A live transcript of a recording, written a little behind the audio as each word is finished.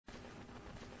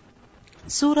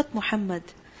Surah Muhammad.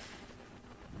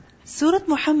 Surah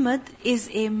Muhammad is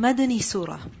a Madani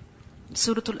surah.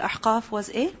 Surah Al-Ahqaf was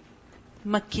a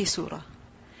Makki surah.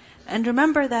 And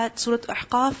remember that Surah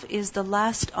Al-Ahqaf is the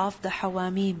last of the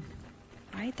Hawamim.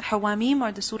 Right? The Hawamim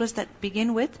are the surahs that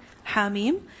begin with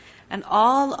Hamim, and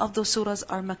all of those surahs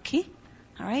are Makki.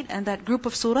 Alright? And that group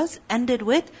of surahs ended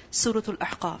with Surah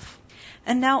Al-Ahqaf.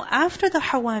 And now after the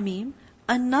Hawamim,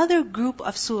 another group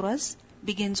of surahs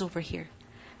begins over here.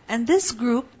 And this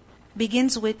group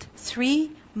begins with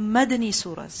 3 Madani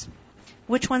surahs.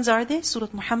 Which ones are they? Surah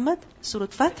Muhammad, Surah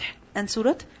Fath, and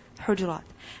Surah Hujurat.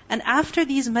 And after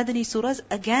these Madani surahs,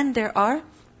 again there are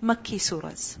Makki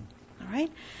surahs.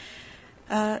 Alright?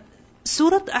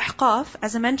 Surah Ahqaf,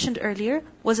 as I mentioned earlier,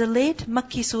 was a late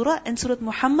Makki surah, and Surah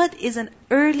Muhammad is an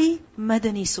early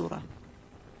Madani surah.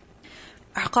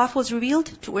 Ahqaf was revealed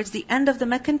towards the end of the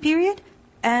Meccan period,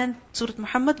 and Surah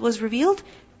Muhammad was revealed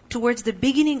towards the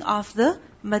beginning of the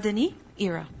Madani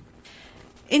era.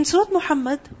 In Surah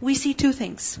Muhammad, we see 2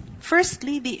 things.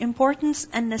 Firstly, the importance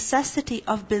and necessity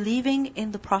of believing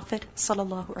in the Prophet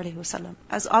ﷺ.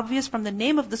 As obvious from the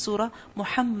name of the surah,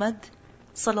 Muhammad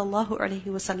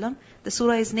ﷺ, the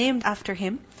surah is named after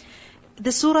him.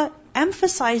 The surah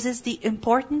emphasizes the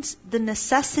importance, the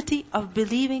necessity of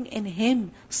believing in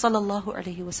him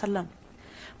ﷺ.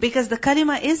 Because the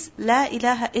kalima is La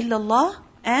ilaha illallah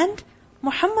and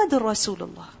Muhammadur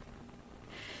Rasulullah.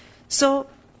 So,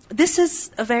 this is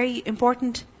a very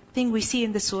important thing we see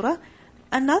in the surah.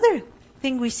 Another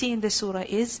thing we see in the surah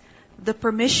is the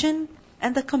permission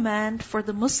and the command for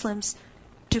the Muslims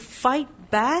to fight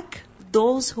back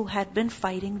those who had been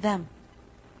fighting them.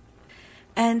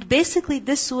 And basically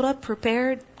this surah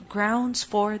prepared grounds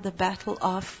for the battle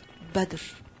of Badr.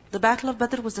 The battle of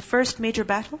Badr was the first major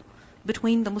battle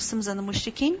between the Muslims and the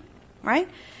Mushrikeen, right?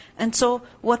 And so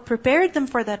what prepared them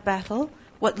for that battle,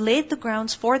 what laid the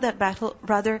grounds for that battle,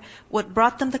 rather what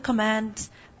brought them the commands,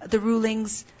 the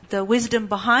rulings, the wisdom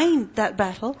behind that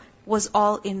battle, was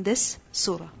all in this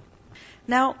surah.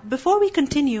 Now, before we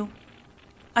continue,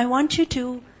 I want you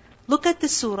to look at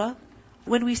this surah.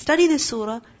 When we study this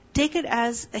surah, take it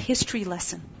as a history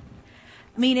lesson.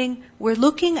 Meaning, we're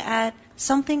looking at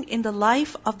something in the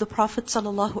life of the Prophet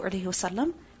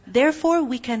ﷺ. Therefore,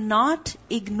 we cannot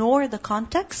ignore the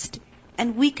context,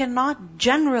 and we cannot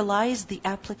generalize the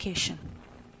application.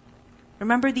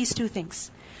 Remember these 2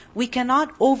 things. We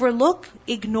cannot overlook,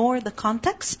 ignore the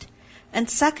context, and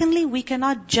secondly, we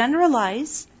cannot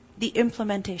generalize the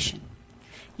implementation.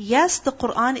 Yes, the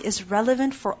Quran is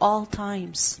relevant for all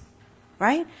times,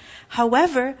 right?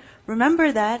 However,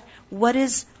 remember that what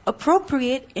is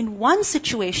appropriate in one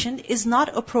situation is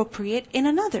not appropriate in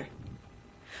another.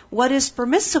 What is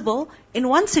permissible in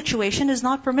one situation is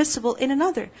not permissible in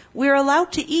another. We're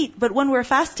allowed to eat, but when we're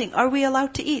fasting, are we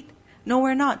allowed to eat? No,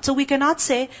 we're not. So we cannot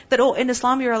say that, in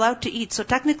Islam you're allowed to eat, so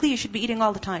technically you should be eating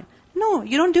all the time. No,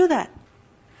 you don't do that.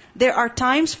 There are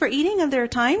times for eating and there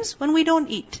are times when we don't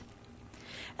eat.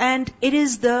 And it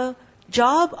is the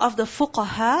job of the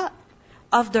fuqaha,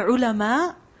 of the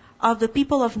ulama, of the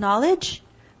people of knowledge,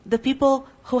 the people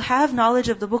who have knowledge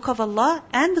of the Book of Allah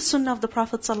and the Sunnah of the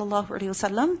Prophet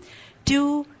ﷺ,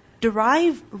 to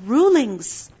derive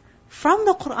rulings from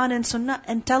the Quran and Sunnah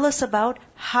and tell us about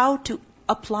how to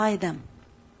apply them.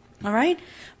 Alright?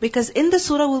 Because in the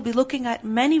surah we'll be looking at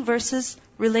many verses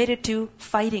related to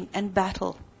fighting and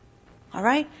battle.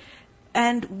 Alright?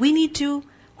 And we need to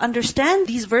understand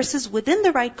these verses within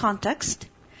the right context.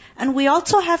 And we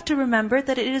also have to remember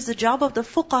that it is the job of the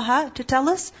fuqaha to tell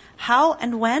us how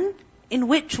and when, in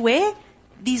which way,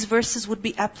 these verses would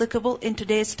be applicable in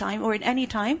today's time or in any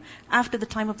time after the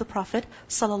time of the Prophet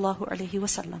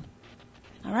ﷺ.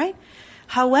 Alright?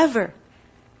 However,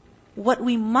 what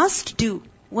we must do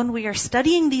when we are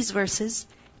studying these verses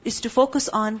is to focus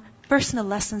on personal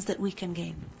lessons that we can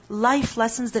gain, life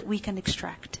lessons that we can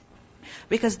extract.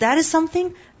 Because that is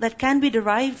something that can be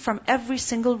derived from every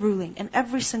single ruling and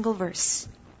every single verse.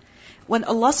 When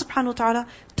Allah subhanahu wa ta'ala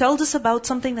tells us about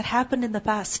something that happened in the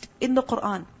past, in the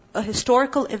Quran, a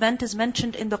historical event is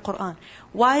mentioned in the Quran.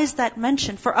 Why is that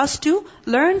mentioned? For us to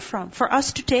learn from, for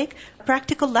us to take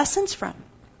practical lessons from.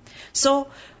 So,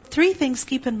 3 things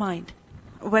keep in mind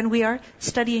when we are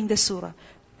studying this surah.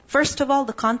 First of all,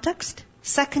 the context.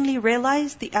 Secondly,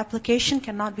 realize the application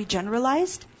cannot be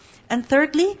generalized. And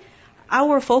thirdly,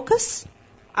 our focus,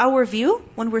 our view,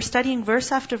 when we're studying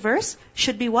verse after verse,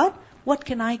 should be what? What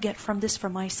can I get from this for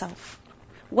myself?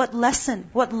 What lesson,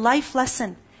 what life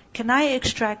lesson can I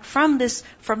extract from this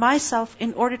for myself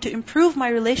in order to improve my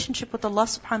relationship with Allah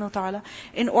subhanahu wa ta'ala,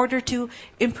 in order to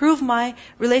improve my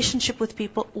relationship with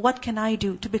people? What can I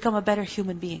do to become a better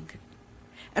human being?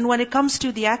 And when it comes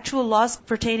to the actual laws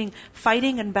pertaining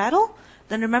fighting and battle,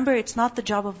 then remember it's not the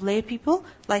job of lay people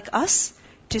like us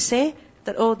to say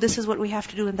that, oh, this is what we have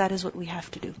to do and that is what we have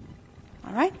to do.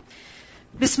 Alright?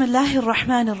 Bismillahir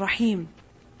Rahmanir Rahim.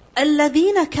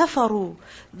 الَّذِينَ كَفَرُوا,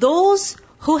 those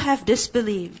who have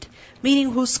disbelieved,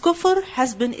 meaning whose kufr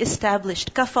has been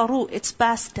established. Kafaru, it's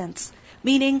past tense.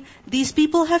 Meaning, these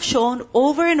people have shown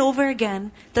over and over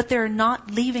again that they're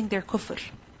not leaving their kufr.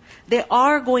 They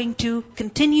are going to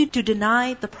continue to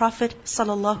deny the Prophet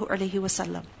sallallahu alaihi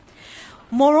wasallam.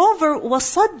 Moreover,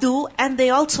 wasaddu, and they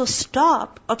also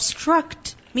stop,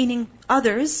 obstruct, meaning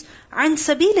others, an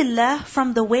sabilillah,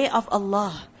 from the way of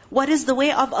Allah. What is the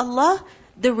way of Allah?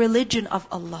 The religion of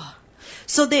Allah.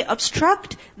 So they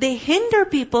obstruct, they hinder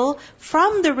people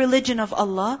from the religion of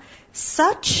Allah.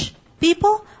 Such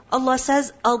people, Allah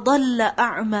says, أَضَلَّ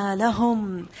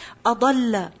أَعْمَالَهُمْ.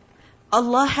 أَضَلَّ.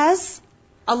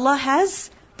 Allah has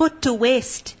put to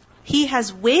waste. He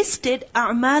has wasted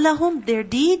أَعْمَالَهُمْ, their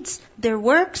deeds, their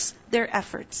works, their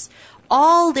efforts.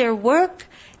 All their work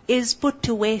is put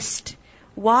to waste.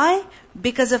 Why?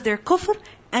 Because of their kufr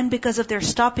and because of their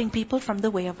stopping people from the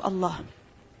way of Allah.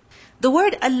 The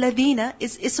word alladhina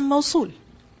is ism mawsul,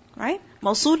 right?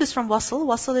 Mawsul is from wasl.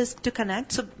 Wasl is to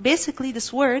connect. So basically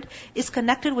this word is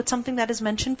connected with something that is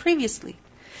mentioned previously.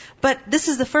 But this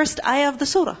is the first ayah of the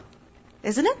surah,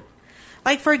 isn't it?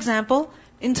 Like for example,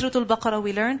 in Surah Al-Baqarah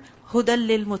we learn, Hudal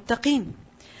lil muttaqeen,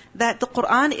 that the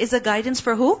Quran is a guidance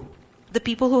for who? The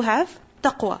people who have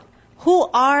taqwa. Who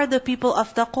are the people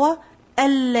of taqwa?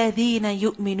 Alladhina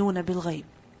yu'minuna bil ghayb.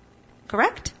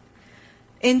 Correct?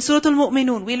 In Surah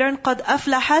Al-Mu'minun, we learn قَدْ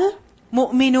أَفْلَحَ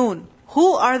الْمُؤْمِنُونَ.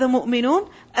 Who are the mu'minun?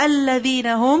 الَّذِينَ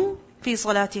هُمْ فِي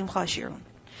صَلَاتِهِمْ خَاشِعُونَ.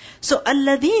 So,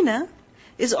 الَّذِينَ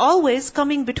is always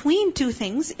coming between two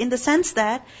things in the sense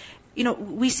that,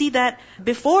 we see that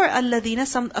before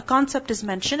الَّذِينَ, a concept is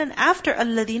mentioned, and after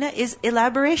الَّذِينَ is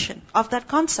elaboration of that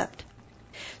concept.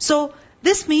 So,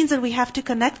 this means that we have to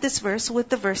connect this verse with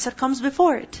the verse that comes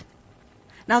before it.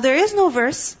 Now, there is no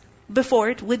verse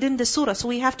before it within the surah, so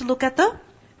we have to look at the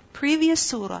previous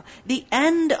surah, the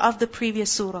end of the previous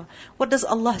surah. What does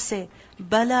Allah say?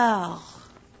 Balagh,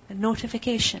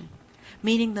 notification,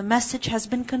 meaning the message has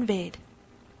been conveyed.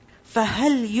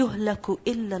 فَهَلْ يُهْلَكُ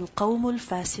إِلَّا الْقَوْمُ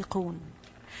الْفَاسِقُونَ.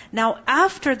 Now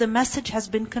after the message has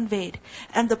been conveyed,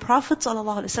 and the Prophet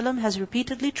ﷺ has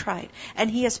repeatedly tried,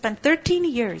 and he has spent 13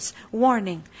 years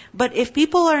warning, but if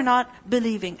people are not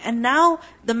believing, and now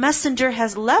the messenger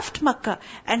has left Makkah,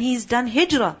 and he's done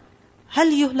hijrah, هَلْ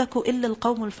يُهْلَكُ إِلَّا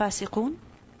الْقَوْمُ الْفَاسِقُونَ.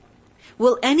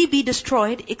 Will any be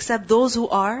destroyed except those who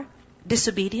are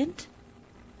disobedient?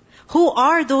 Who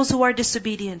are those who are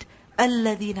disobedient?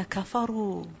 الَّذِينَ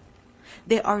كَفَرُوا.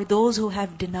 They are those who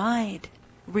have denied,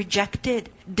 rejected,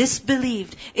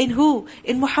 disbelieved. In who?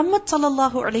 In Muhammad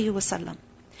sallallahu alaihi wasallam.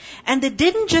 And they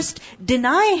didn't just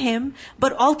deny him,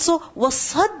 but also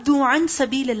وَصَدُّوا عَنْ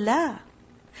سَبِيلِ اللَّهِ.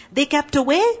 They kept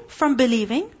away from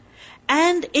believing,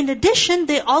 and in addition,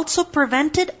 they also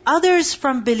prevented others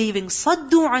from believing.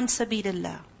 صَدُّوا عَنْ سَبِيلِ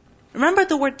اللَّهِ. Remember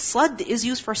the word sad is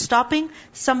used for stopping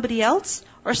somebody else,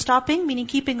 or stopping meaning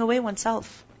keeping away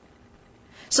oneself.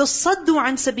 So saddu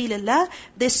an sabilillah,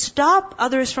 they stop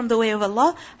others from the way of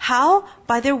Allah. How?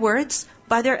 By their words,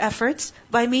 by their efforts,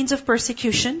 by means of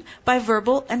persecution, by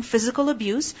verbal and physical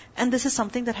abuse. And this is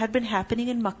something that had been happening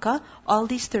in Makkah all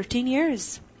these 13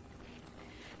 years.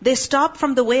 They stop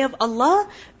from the way of Allah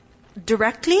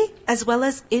directly as well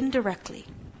as indirectly.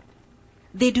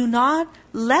 They do not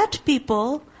let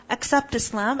people accept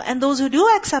Islam, and those who do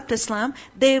accept Islam,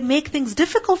 they make things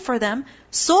difficult for them,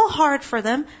 so hard for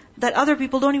them, that other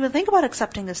people don't even think about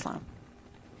accepting Islam.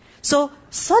 So,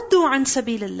 saddu an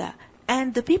sabilillah.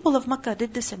 And the people of Makkah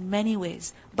did this in many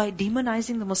ways. By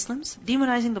demonizing the Muslims,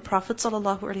 demonizing the Prophet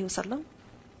ﷺ,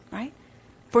 right?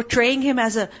 Portraying him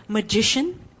as a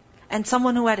magician, and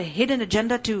someone who had a hidden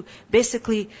agenda to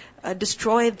basically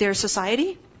destroy their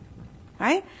society,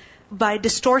 right? By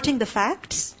distorting the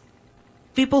facts.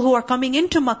 People who are coming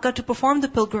into Makkah to perform the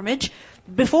pilgrimage,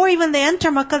 before even they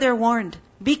enter Makkah, they're warned.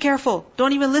 Be careful.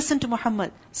 Don't even listen to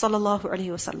Muhammad sallallahu alaihi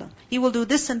wasallam. He will do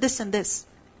this and this and this.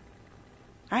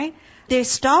 Right? They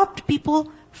stopped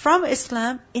people from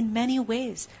Islam in many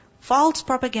ways. False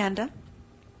propaganda.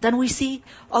 Then we see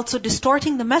also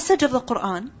distorting the message of the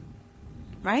Quran.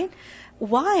 Right?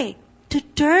 Why? To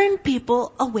turn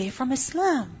people away from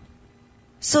Islam.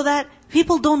 So that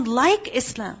people don't like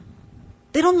Islam.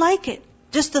 They don't like it.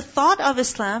 Just the thought of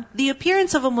Islam, the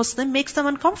appearance of a Muslim makes them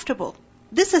uncomfortable.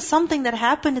 This is something that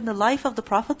happened in the life of the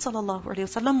Prophet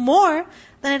ﷺ more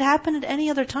than it happened at any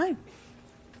other time.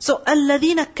 So,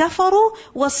 الَّذِينَ كَفَرُوا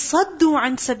وَصَدُّوا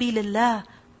عَنْ سَبِيلِ اللَّهِ.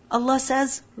 Allah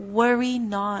says, worry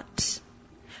not,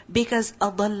 because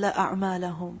أَضَلَّ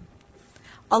أَعْمَالَهُمْ.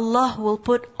 Allah will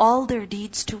put all their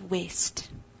deeds to waste.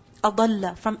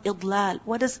 أَضَلَّ from idlal.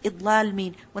 What does idlal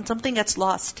mean? When something gets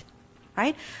lost.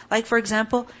 Right? Like for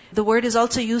example, the word is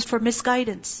also used for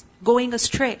misguidance, going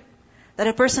astray. That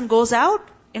a person goes out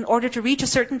in order to reach a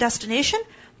certain destination,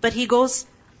 but he goes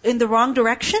in the wrong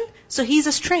direction, so he's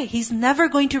astray. He's never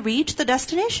going to reach the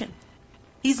destination.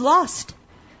 He's lost.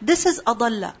 This is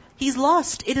adalla. He's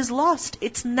lost. It is lost.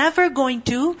 It's never going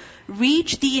to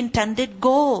reach the intended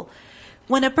goal.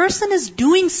 When a person is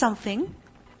doing something,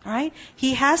 right,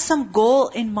 he has some goal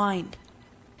in mind.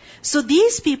 So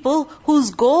these people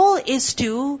whose goal is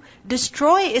to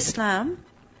destroy Islam,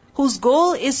 whose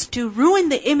goal is to ruin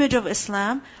the image of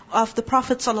Islam, of the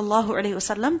Prophet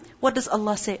ﷺ, what does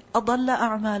Allah say? أَضَلَّ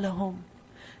أَعْمَالَهُمْ.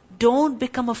 Don't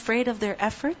become afraid of their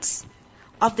efforts,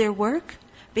 of their work,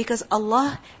 because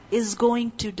Allah is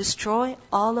going to destroy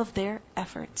all of their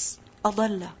efforts.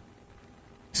 أَضَلَّ.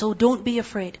 So don't be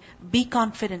afraid. Be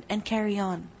confident and carry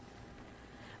on.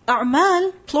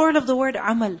 A'mal, plural of the word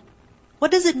amal.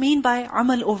 What does it mean by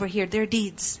amal over here? Their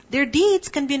deeds. Their deeds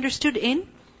can be understood in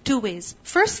two ways.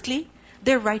 Firstly,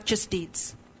 their righteous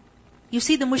deeds. You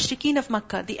see the mushrikeen of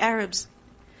Makkah, the Arabs.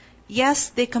 Yes,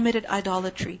 they committed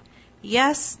idolatry.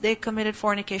 Yes, they committed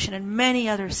fornication and many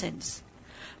other sins.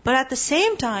 But at the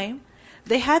same time,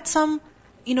 they had some,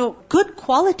 good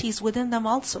qualities within them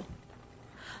also.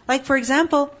 Like for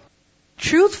example,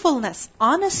 truthfulness,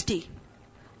 honesty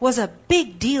was a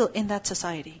big deal in that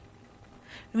society.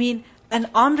 An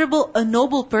honorable, a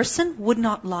noble person would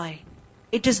not lie.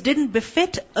 It just didn't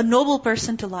befit a noble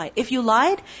person to lie. If you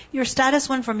lied, your status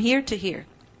went from here to here.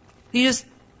 You just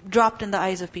dropped in the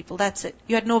eyes of people. That's it.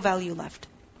 You had no value left.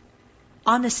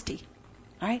 Honesty.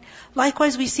 Right?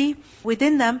 Likewise, we see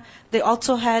within them, they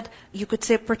also had, you could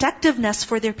say, protectiveness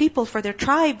for their people, for their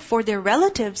tribe, for their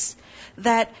relatives,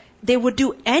 that they would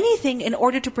do anything in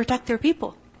order to protect their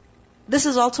people. This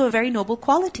is also a very noble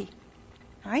quality.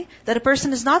 Right? That a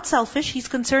person is not selfish, he's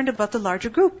concerned about the larger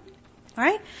group.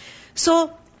 Right?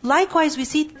 So, likewise, we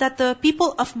see that the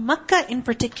people of Makkah in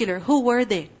particular, who were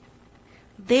they?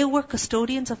 They were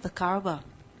custodians of the Kaaba.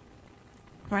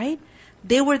 Right?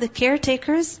 They were the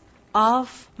caretakers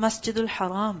of Masjidul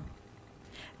Haram.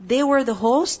 They were the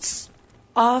hosts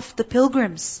of the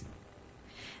pilgrims.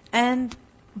 And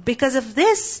because of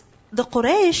this, the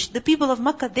Quraysh, the people of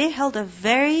Makkah, they held a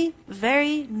very,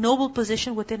 very noble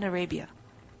position within Arabia.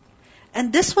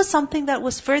 And this was something that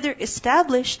was further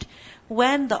established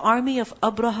when the army of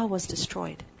Abraha was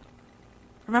destroyed.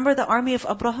 Remember the army of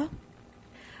Abraha?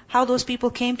 How those people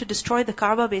came to destroy the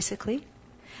Kaaba basically.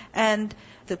 And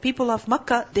the people of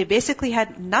Makkah, they basically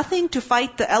had nothing to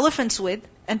fight the elephants with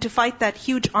and to fight that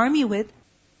huge army with.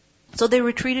 So they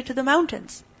retreated to the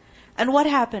mountains. And what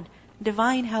happened?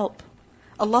 Divine help.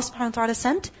 Allah subhanahu wa ta'ala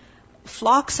sent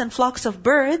flocks and flocks of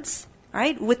birds,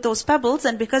 right, with those pebbles,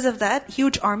 and because of that,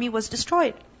 huge army was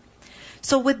destroyed.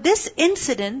 So with this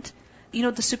incident,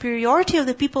 the superiority of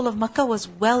the people of Makkah was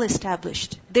well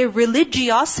established. Their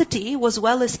religiosity was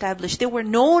well established. They were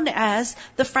known as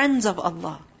the friends of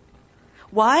Allah.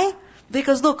 Why?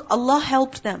 Because look, Allah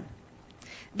helped them.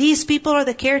 These people are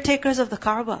the caretakers of the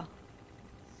Kaaba.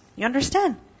 You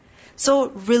understand? So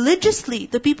religiously,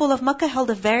 the people of Makkah held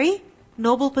a very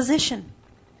noble position.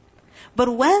 But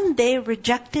when they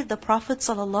rejected the Prophet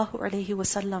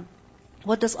ﷺ,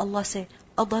 what does Allah say?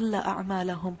 أَضَلَّ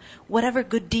أَعْمَالَهُمْ. Whatever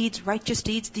good deeds, righteous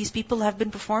deeds these people have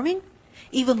been performing,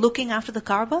 even looking after the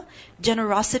Kaaba,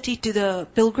 generosity to the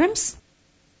pilgrims,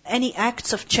 any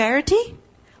acts of charity,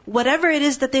 whatever it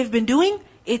is that they've been doing,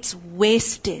 it's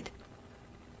wasted.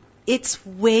 It's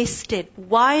wasted.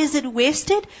 Why is it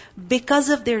wasted? Because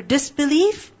of their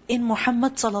disbelief in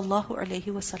Muhammad sallallahu alaihi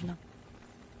wasallam.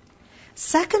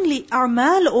 Secondly,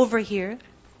 a'mal over here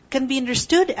can be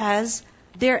understood as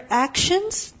their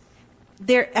actions,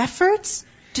 their efforts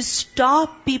to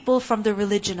stop people from the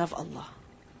religion of Allah.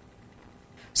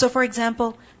 So for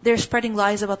example, they're spreading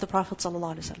lies about the Prophet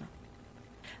ﷺ.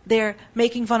 They're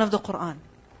making fun of the Quran.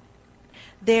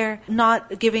 They're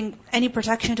not giving any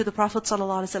protection to the Prophet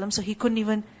ﷺ, so he couldn't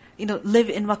even, live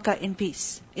in Makkah in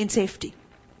peace, in safety.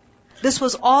 This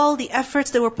was all the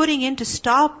efforts they were putting in to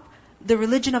stop the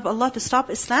religion of Allah, to stop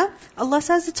Islam. Allah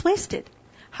says it's wasted.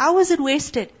 How is it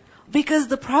wasted? Because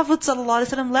the Prophet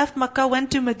ﷺ left Makkah,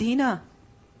 went to Medina.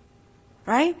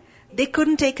 Right? They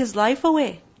couldn't take his life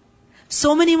away.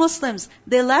 So many Muslims,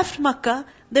 they left Makkah,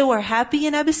 they were happy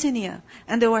in Abyssinia,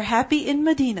 and they were happy in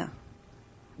Medina.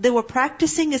 They were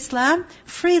practicing Islam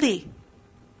freely.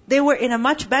 They were in a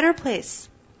much better place.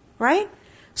 Right?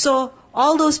 So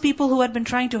all those people who had been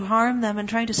trying to harm them and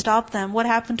trying to stop them, what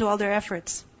happened to all their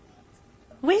efforts?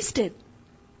 Wasted.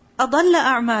 أَضَلَّ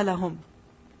أَعْمَالَهُمْ.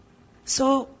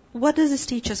 So what does this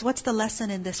teach us? What's the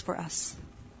lesson in this for us?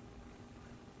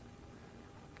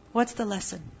 What's the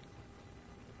lesson?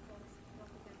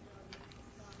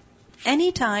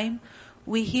 Anytime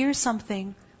we hear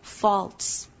something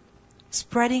false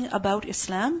spreading about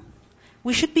Islam,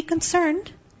 we should be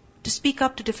concerned to speak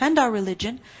up to defend our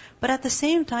religion, but at the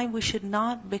same time we should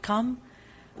not become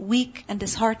weak and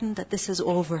disheartened that this is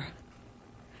over.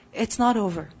 It's not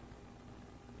over.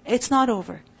 It's not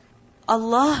over.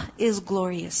 Allah is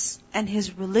glorious and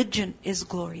His religion is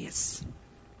glorious.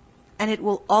 And it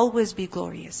will always be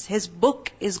glorious. His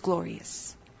book is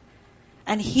glorious.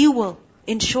 And He will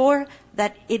ensure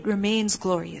that it remains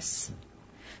glorious.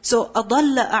 So,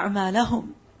 أَضَلَّ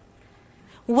أَعْمَالَهُمْ.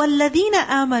 وَالَّذِينَ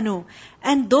آمَنُوا.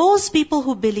 And those people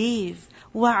who believe,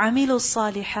 وَعَمِلُوا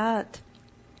الصَّالِحَاتِ.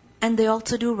 And they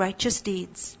also do righteous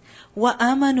deeds.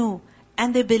 وَآمَنُوا.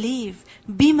 And they believe,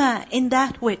 بِمَا, in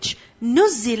that which,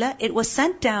 نُزِّلَ, it was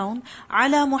sent down,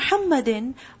 عَلَى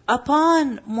مُحَمَّدٍ,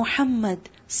 upon Muhammad,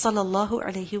 sallallahu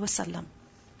alayhi wasallam.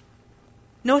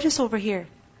 Notice over here,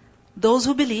 those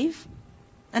who believe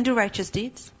and do righteous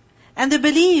deeds, and they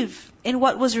believe in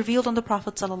what was revealed on the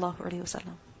Prophet sallallahu alayhi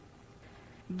wasallam.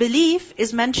 Belief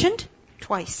is mentioned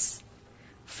twice.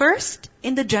 First,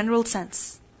 in the general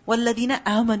sense, وَالَّذِينَ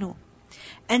آمَنُوا.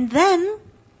 And then,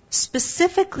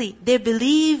 specifically, they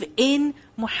believe in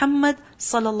Muhammad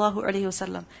sallallahu alayhi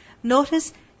wasallam.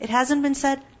 Notice, it hasn't been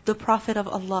said, the Prophet of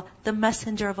Allah, the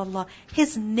Messenger of Allah.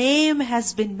 His name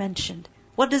has been mentioned.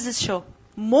 What does this show?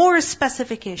 More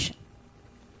specification.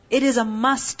 It is a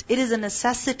must, it is a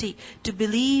necessity to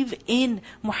believe in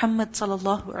Muhammad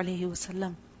sallallahu alayhi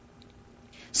wasallam.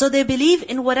 So they believe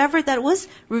in whatever that was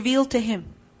revealed to him.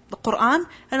 The Quran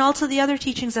and also the other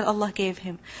teachings that Allah gave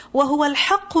him. وَهُوَ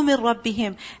الْحَقُّ مِنْ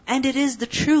رَبِّهِمْ. And it is the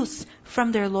truth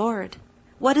from their Lord.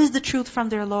 What is the truth from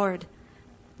their Lord?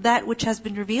 That which has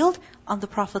been revealed on the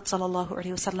Prophet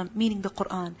ﷺ, meaning the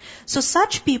Quran. So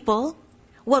such people,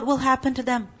 what will happen to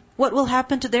them? What will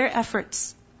happen to their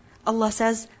efforts? Allah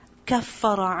says,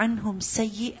 كَفَّرَ عَنْهُمْ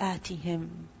سَيِّئَاتِهِمْ.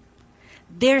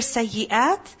 Their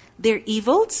sayyi'at, their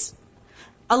evils,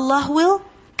 Allah will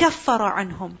كَفَّرَ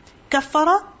عَنْهُمْ.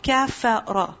 كَفَّرَ,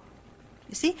 كَفَّرَ.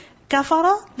 You see,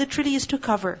 كَفَرَ literally is to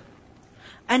cover.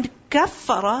 And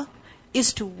كَفَّرَ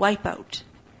is to wipe out.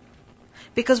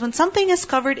 Because when something is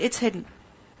covered, it's hidden.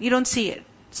 You don't see it.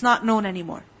 It's not known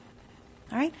anymore.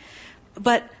 Alright?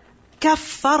 But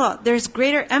kaffara, there's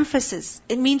greater emphasis.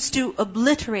 It means to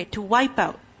obliterate, to wipe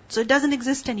out. So it doesn't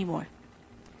exist anymore.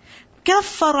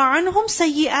 Kaffara anhum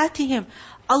sayyi'atihim.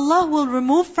 Allah will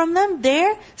remove from them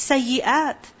their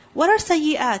sayyi'at. What are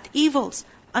sayyi'at? Evils.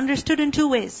 Understood in two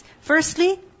ways.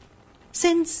 Firstly,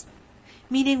 sins.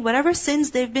 Meaning whatever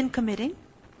sins they've been committing.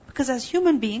 Because as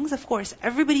human beings, of course,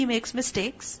 everybody makes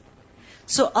mistakes.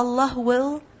 So Allah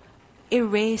will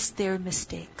erase their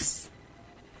mistakes.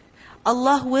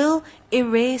 Allah will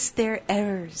erase their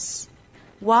errors.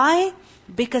 Why?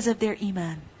 Because of their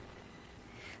iman.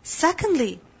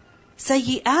 Secondly,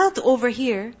 sayyi'at over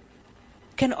here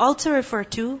can also refer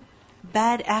to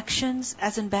bad actions,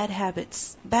 as in bad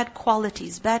habits, bad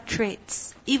qualities, bad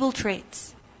traits, evil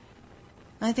traits.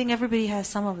 I think everybody has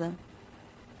some of them.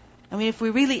 I mean, if we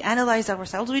really analyze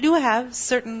ourselves, we do have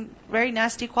certain very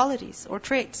nasty qualities or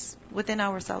traits within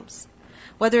ourselves.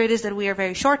 Whether it is that we are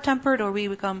very short-tempered, or we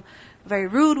become very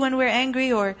rude when we're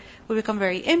angry, or we become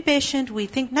very impatient, we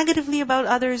think negatively about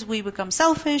others, we become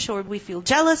selfish, or we feel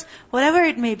jealous, whatever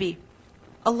it may be.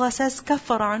 Allah says,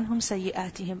 كَفَّرَ عَنْهُمْ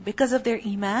سَيِّئَاتِهِمْ. Because of their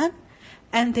iman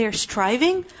and their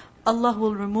striving, Allah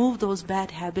will remove those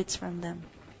bad habits from them.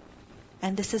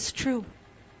 And this is true.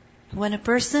 When a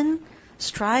person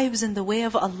strives in the way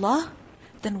of Allah,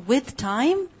 then with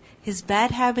time, his bad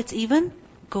habits even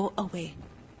go away.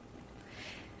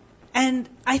 And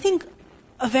I think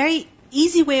a very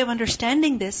easy way of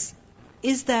understanding this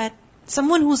is that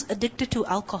someone who's addicted to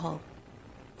alcohol,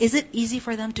 is it easy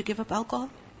for them to give up alcohol?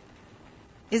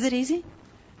 Is it easy?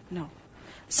 No.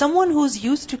 Someone who's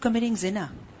used to committing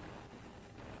zina,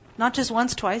 not just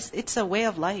once, twice, it's a way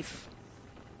of life.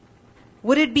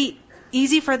 Would it be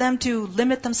easy for them to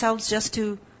limit themselves just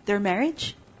to their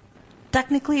marriage?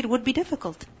 Technically, it would be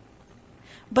difficult.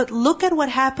 But look at what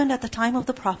happened at the time of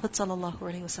the Prophet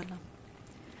ﷺ.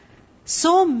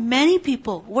 So many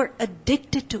people were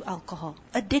addicted to alcohol.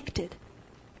 Addicted.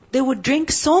 They would drink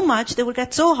so much, they would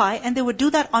get so high, and they would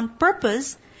do that on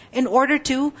purpose in order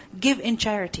to give in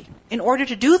charity. In order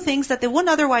to do things that they wouldn't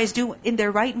otherwise do in their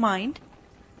right mind.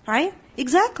 Right?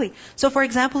 Exactly. So for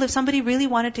example, if somebody really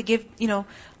wanted to give,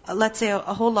 let's say a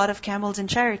whole lot of camels in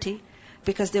charity,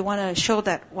 because they want to show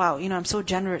that, wow, I'm so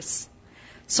generous.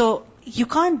 So you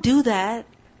can't do that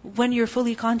when you're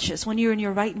fully conscious, when you're in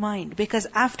your right mind. Because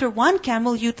after one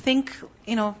camel, you'd think,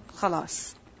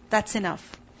 khalas, that's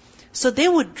enough. So they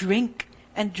would drink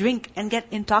and get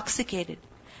intoxicated.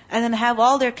 And then have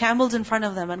all their camels in front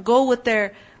of them and go with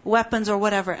their weapons or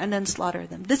whatever and then slaughter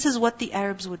them. This is what the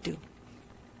Arabs would do.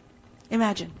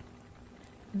 Imagine.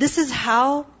 This is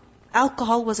how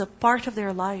alcohol was a part of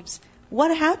their lives.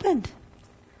 What happened?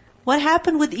 What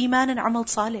happened with Iman and Amal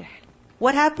Salih?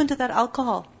 What happened to that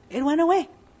alcohol? It went away.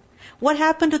 What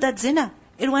happened to that zina?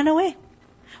 It went away.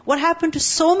 What happened to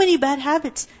so many bad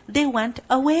habits? They went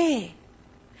away.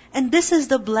 And this is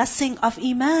the blessing of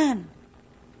Iman.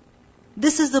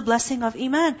 This is the blessing of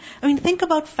Iman. I mean, think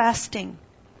about fasting.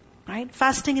 Right?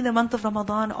 Fasting in the month of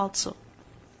Ramadan also.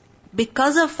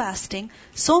 Because of fasting,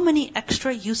 so many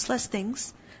extra useless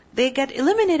things, they get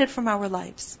eliminated from our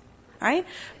lives. Right?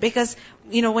 Because,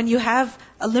 when you have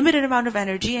a limited amount of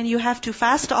energy and you have to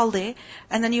fast all day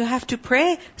and then you have to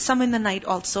pray some in the night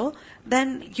also,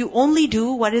 then you only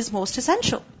do what is most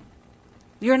essential.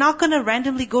 You're not going to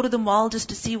randomly go to the mall just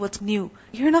to see what's new.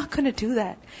 You're not going to do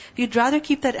that. You'd rather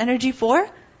keep that energy for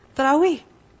Taraweeh.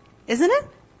 Isn't it?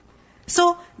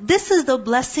 So, this is the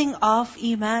blessing of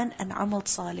Iman and Amal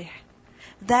Salih.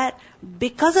 That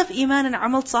because of Iman and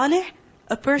Amal Salih,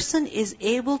 a person is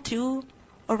able to,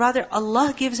 or rather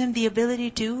Allah gives him the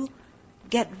ability to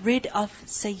get rid of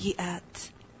sayyi'at.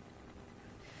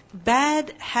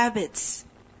 Bad habits,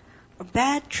 or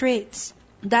bad traits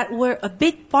that were a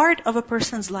big part of a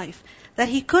person's life, that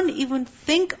he couldn't even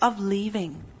think of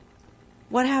leaving.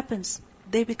 What happens?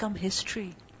 They become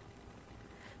history.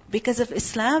 Because of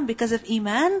Islam, because of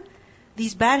Iman,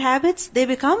 these bad habits, they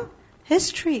become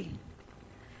history.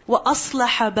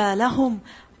 وَأَصْلَحَ بَالَهُمْ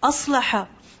أَصْلَحَ.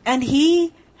 And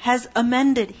He has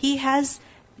amended, He has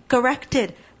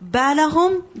corrected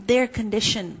بالahum, their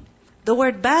condition. The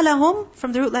word بالahum,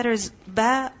 from the root letters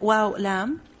ba, waw,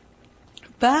 lam.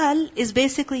 Bal is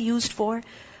basically used for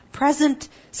present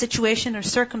situation or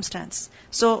circumstance.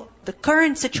 So, the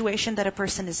current situation that a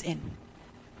person is in.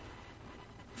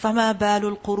 فَمَا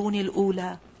بَالُ الْقُرُونِ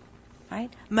الْأُولَى.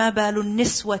 Right? مَا بَالُ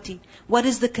النِّسْوَةِ. What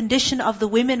is the condition of the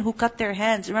women who cut their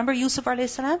hands? Remember Yusuf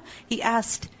a.s.? He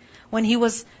asked, when he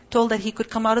was told that he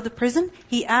could come out of the prison,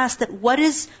 he asked that what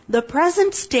is the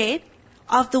present state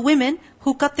of the women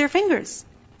who cut their fingers?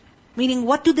 Meaning,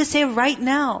 what do they say right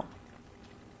now?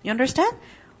 You understand?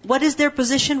 What is their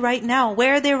position right now?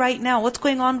 Where are they right now? What's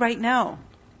going on right now?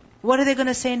 What are they going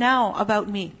to say now about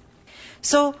me?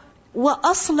 So,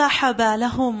 وَأَصْلَحَ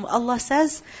بَالَهُمْ. Allah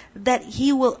says that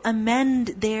He will amend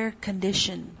their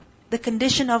condition. The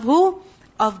condition of who?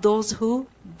 Of those who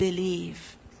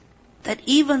believe. That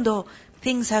even though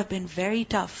things have been very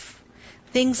tough,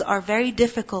 things are very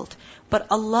difficult, but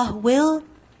Allah will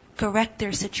correct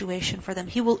their situation for them.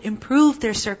 He will improve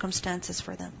their circumstances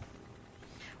for them.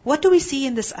 What do we see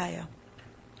in this ayah?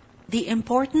 The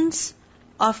importance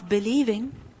of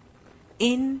believing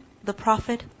in the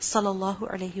Prophet sallallahu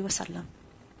alaihi wasallam.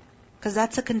 Because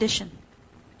that's a condition.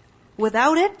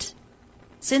 Without it,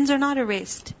 sins are not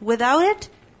erased. Without it,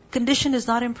 condition is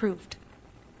not improved.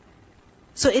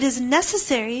 So it is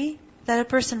necessary that a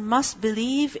person must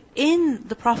believe in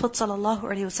the Prophet sallallahu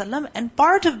alaihi wasallam, and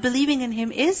part of believing in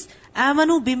him is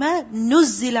amanu bima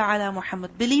nuzzila ala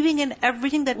Muhammad, believing in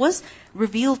everything that was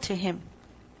revealed to him.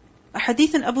 A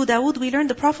hadith in Abu Dawood, we learned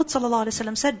the Prophet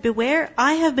ﷺ said, beware,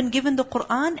 I have been given the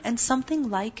Qur'an and something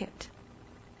like it.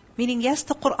 Meaning, yes,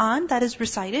 the Qur'an that is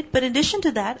recited, but in addition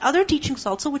to that, other teachings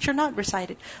also which are not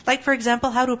recited. Like, for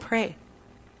example, how to pray.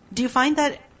 Do you find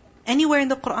that anywhere in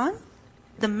the Qur'an?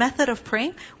 The method of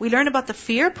praying? We learn about the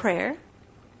fear prayer,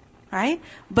 right?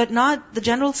 But not the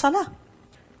general salah.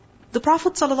 The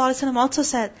Prophet ﷺ also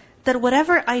said that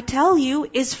whatever I tell you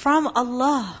is from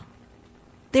Allah.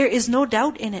 There is no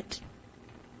doubt in it.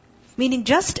 Meaning,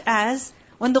 just as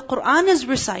when the Qur'an is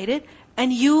recited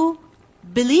and you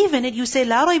believe in it, you say,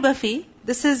 La rayba fi,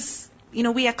 this is,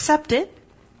 we accept it.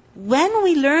 When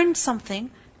we learn something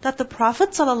that the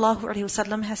Prophet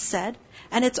ﷺ has said,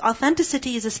 and its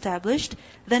authenticity is established,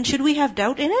 then should we have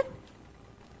doubt in it?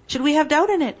 Should we have doubt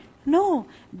in it? No.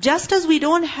 Just as we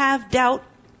don't have doubt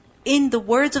in the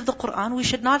words of the Qur'an, we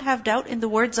should not have doubt in the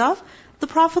words of the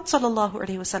Prophet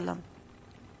ﷺ.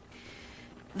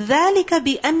 ذَلِكَ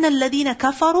بِأَنَّ الَّذِينَ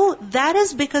كَفَرُوا. That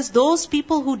is because those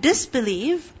people who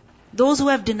disbelieve, those who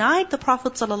have denied the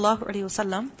Prophet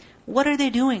ﷺ, what are they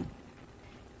doing?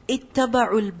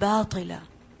 اتَّبَعُوا الْبَاطِلَ.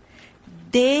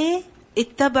 They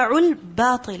اتبعوا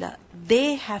الباطل.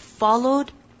 They have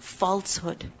followed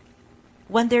falsehood.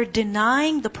 When they're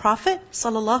denying the Prophet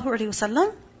sallallahu alaihi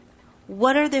wasallam,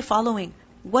 what are they following?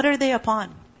 What are they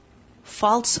upon?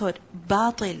 Falsehood,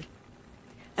 batil.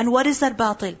 And what is that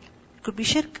batil? Could be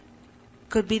shirk.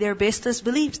 Could be their baseless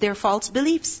beliefs, their false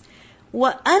beliefs.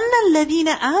 وَأَنَّ الَّذِينَ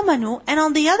آمَنُوا. And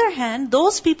on the other hand,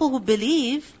 those people who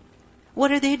believe,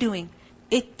 what are they doing?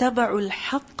 اتَّبَعُوا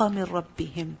الْحَقَّ مِنْ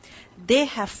رَبِّهِمْ. They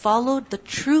have followed the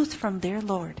truth from their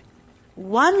Lord.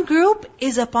 One group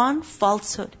is upon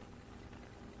falsehood,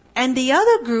 and the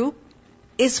other group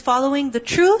is following the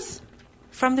truth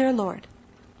from their Lord.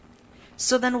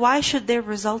 So then why should their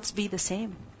results be the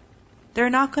same? They're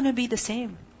not going to be the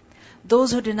same.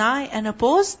 Those who deny and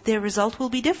oppose, their result will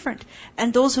be different.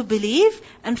 And those who believe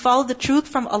and follow the truth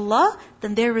from Allah,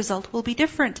 then their result will be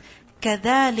different.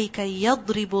 كَذَلِكَ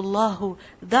يَضْرِبُ اللَّهُ.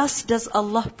 Thus does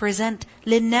Allah present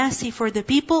لِلنَّاسِ for the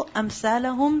people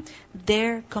أَمْثَالَهُمْ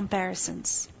their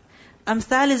comparisons.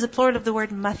 Amthal is a plural of the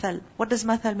word mathal. What does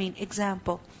mathal mean?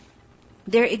 Example.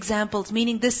 Their examples,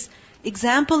 meaning this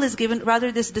example is given,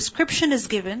 rather this description is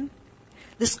given,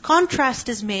 this contrast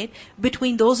is made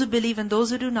between those who believe and those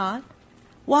who do not.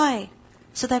 Why?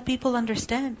 So that people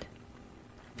understand.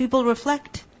 People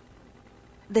reflect.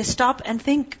 They stop and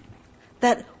think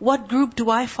that what group do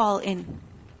I fall in?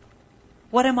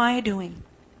 What am I doing?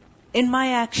 In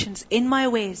my actions, in my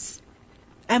ways.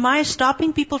 Am I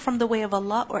stopping people from the way of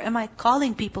Allah, or am I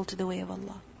calling people to the way of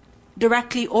Allah?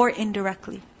 Directly or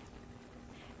indirectly.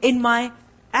 In my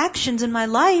actions, in my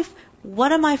life,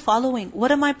 what am I following?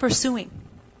 What am I pursuing?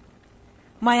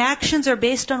 My actions are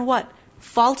based on what?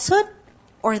 Falsehood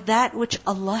or that which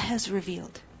Allah has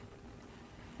revealed?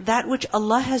 That which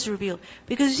Allah has revealed.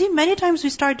 Because you see, many times we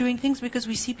start doing things because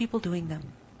we see people doing them.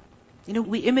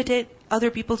 We imitate other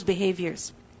people's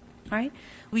behaviors. Right?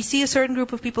 We see a certain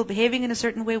group of people behaving in a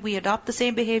certain way, we adopt the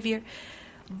same behavior.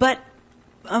 But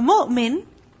a mu'min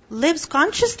lives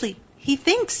consciously. He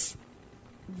thinks,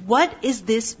 what is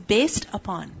this based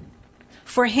upon?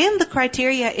 For him, the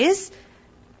criteria is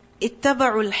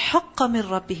اتَّبَعُوا الْحَقَّ مِنْ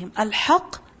رَبِّهِمْ.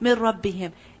 الْحَقِّ مِنْ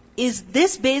رَبِّهِمْ. Is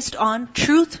this based on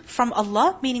truth from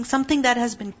Allah, meaning something that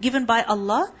has been given by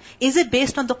Allah? Is it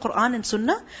based on the Quran and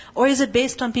Sunnah? Or is it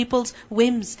based on people's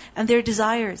whims and their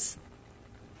desires?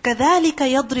 كَذَلِكَ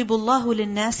يَضْرِبُ اللَّهُ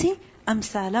لِلنَّاسِ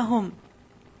أَمْثَالَهُمْ.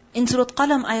 In Surah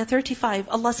Qalam, ayah 35,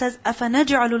 Allah says,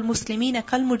 أَفَنَجْعَلُ الْمُسْلِمِينَ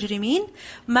كَالْمُجْرِمِينَ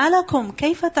مَا لَكُمْ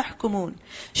كَيْفَ تَحْكُمُونَ.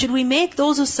 Should we make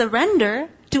those who surrender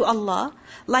to Allah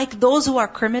like those who are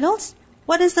criminals?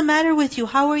 What is the matter with you?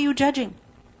 How are you judging?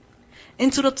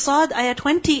 In Surah Sad, ayah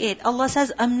 28, Allah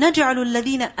says, أَمْ نَجْعَلُ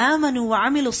الَّذِينَ آمَنُوا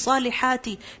وَعَمِلُوا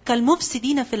الصَّالِحَاتِ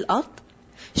كَالْمُفْسِدِينَ فِي الْأَرْضِ.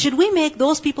 Should we make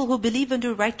those people who believe and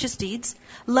do righteous deeds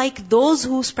like those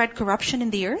who spread corruption in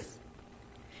the earth?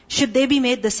 Should they be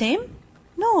made the same?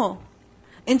 No.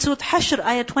 In Surah Hashr,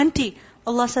 ayah 20,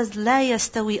 Allah says, لَا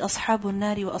يَسْتَوِي أَصْحَابُ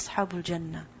النَّارِ وَأَصْحَابُ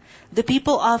الْجَنَّةِ. The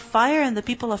people of fire and the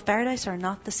people of paradise are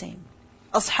not the same.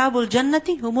 أَصْحَابُ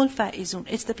الْجَنَّةِ هُمُ الْفَائِزُونَ.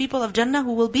 It's the people of Jannah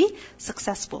who will be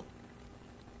successful.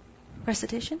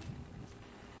 Recitation.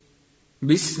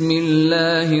 بسم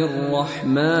الله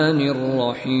الرحمن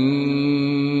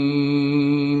الرحيم.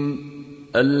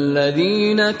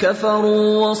 الذين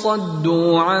كفروا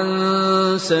وصدوا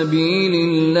عن سبيل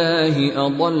الله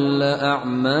أضل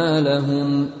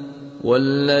أعمالهم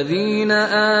والذين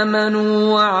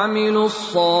آمنوا وعملوا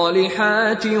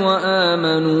الصالحات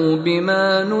وآمنوا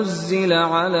بما نزل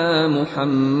على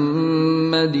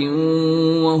محمد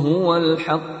وهو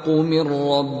الحق من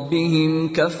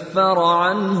ربهم كفر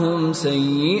عنهم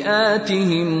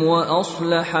سيئاتهم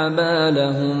وأصلح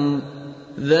بالهم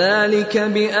ذلك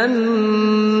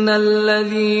بأن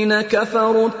الذين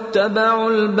كفروا اتبعوا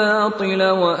الباطل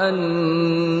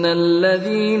وأن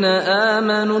الذين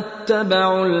آمنوا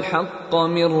اتبعوا الحق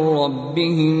من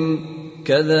ربهم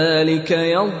كذلك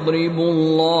يضرب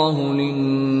الله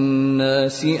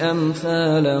للناس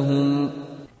أمثالهم